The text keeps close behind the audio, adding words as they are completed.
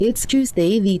It's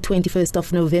Tuesday, the 21st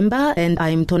of November, and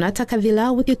I'm Tonata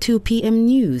Kavila with your 2 p.m.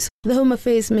 news. The Home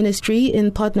Affairs Ministry,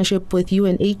 in partnership with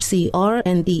UNHCR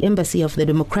and the Embassy of the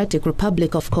Democratic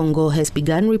Republic of Congo, has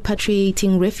begun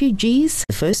repatriating refugees.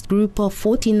 The first group of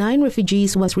 49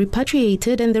 refugees was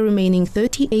repatriated, and the remaining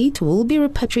 38 will be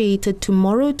repatriated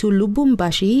tomorrow to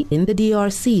Lubumbashi in the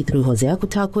DRC through Hosea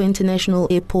Kutako International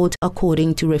Airport,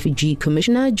 according to Refugee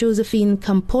Commissioner Josephine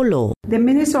Campolo. The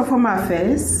Ministry of Home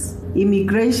Affairs,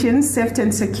 Immigration, Safety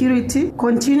and Security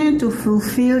continue to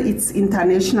fulfill its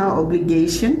international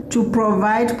obligation to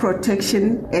provide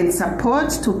protection and support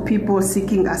to people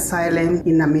seeking asylum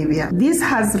in Namibia. This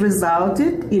has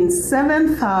resulted in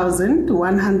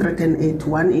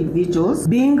 7,181 individuals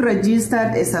being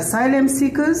registered as asylum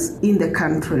seekers in the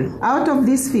country. Out of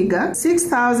this figure,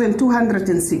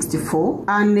 6,264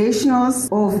 are nationals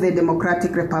of the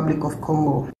Democratic Republic of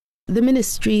Congo. The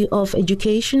Ministry of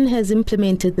Education has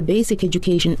implemented the Basic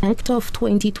Education Act of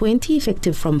 2020,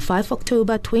 effective from 5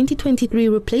 October 2023,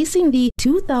 replacing the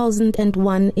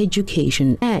 2001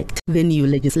 Education Act. The new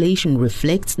legislation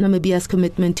reflects Namibia's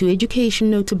commitment to education,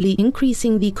 notably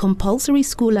increasing the compulsory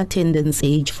school attendance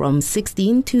age from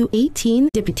 16 to 18.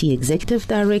 Deputy Executive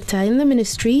Director in the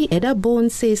ministry, Eda Bourne,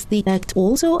 says the act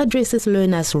also addresses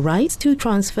learners' rights to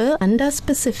transfer under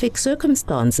specific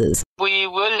circumstances. We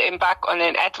will embark on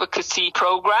an advocacy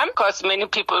program because many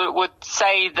people would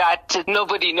say that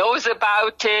nobody knows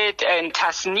about it and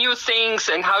has new things,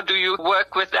 and how do you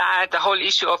work with that? The whole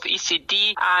issue of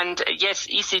ECD, and yes,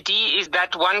 ECD is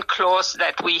that one clause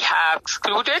that we have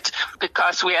excluded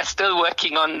because we are still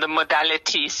working on the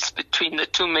modalities between the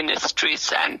two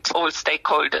ministries and all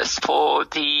stakeholders for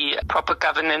the proper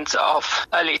governance of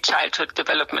early childhood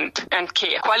development and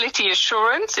care. Quality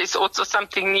assurance is also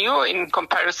something new in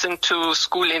comparison to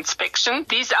school inspection.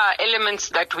 These are elements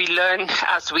that we learn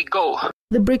as we go.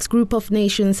 The BRICS group of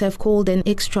nations have called an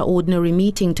extraordinary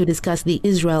meeting to discuss the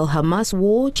Israel-Hamas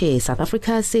war. Chair South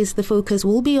Africa says the focus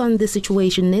will be on the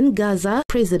situation in Gaza.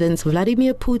 Presidents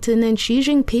Vladimir Putin and Xi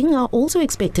Jinping are also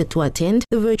expected to attend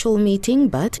the virtual meeting,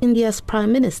 but India's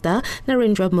Prime Minister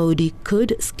Narendra Modi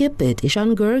could skip it.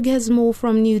 Ishan Garg has more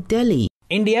from New Delhi.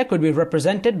 India could be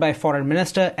represented by Foreign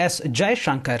Minister S.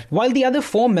 Jaishankar. While the other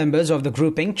 4 members of the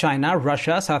grouping, China,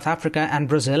 Russia, South Africa and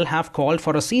Brazil, have called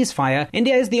for a ceasefire,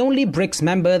 India is the only BRICS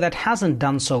member that hasn't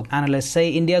done so. Analysts say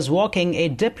India is walking a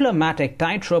diplomatic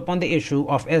tightrope on the issue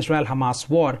of Israel-Hamas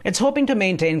war. It's hoping to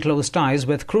maintain close ties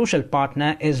with crucial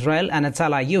partner Israel and its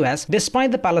ally US,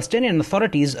 despite the Palestinian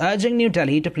authorities urging New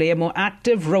Delhi to play a more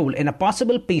active role in a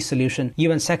possible peace solution.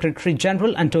 UN Secretary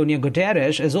General Antonio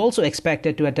Guterres is also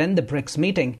expected to attend the BRICS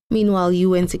meeting. Meanwhile,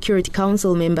 UN Security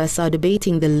Council members are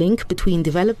debating the link between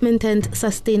development and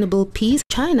sustainable peace.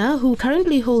 China, who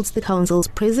currently holds the Council's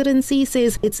presidency,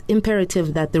 says it's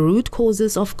imperative that the root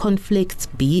causes of conflicts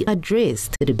be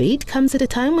addressed. The debate comes at a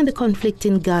time when the conflict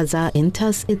in Gaza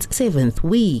enters its 7th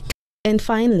week. And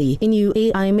finally, a new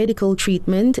AI medical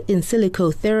treatment, in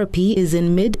silico therapy, is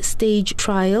in mid-stage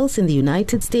trials in the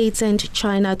United States and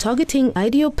China, targeting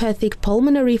idiopathic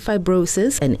pulmonary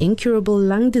fibrosis, an incurable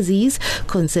lung disease,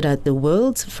 considered the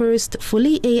world's first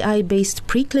fully AI-based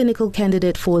preclinical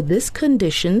candidate for this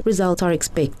condition. Results are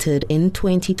expected in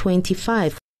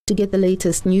 2025. To get the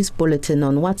latest news bulletin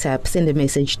on WhatsApp, send a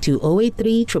message to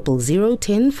 083 000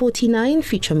 1049.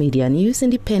 Future Media News,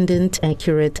 independent,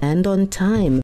 accurate and on time.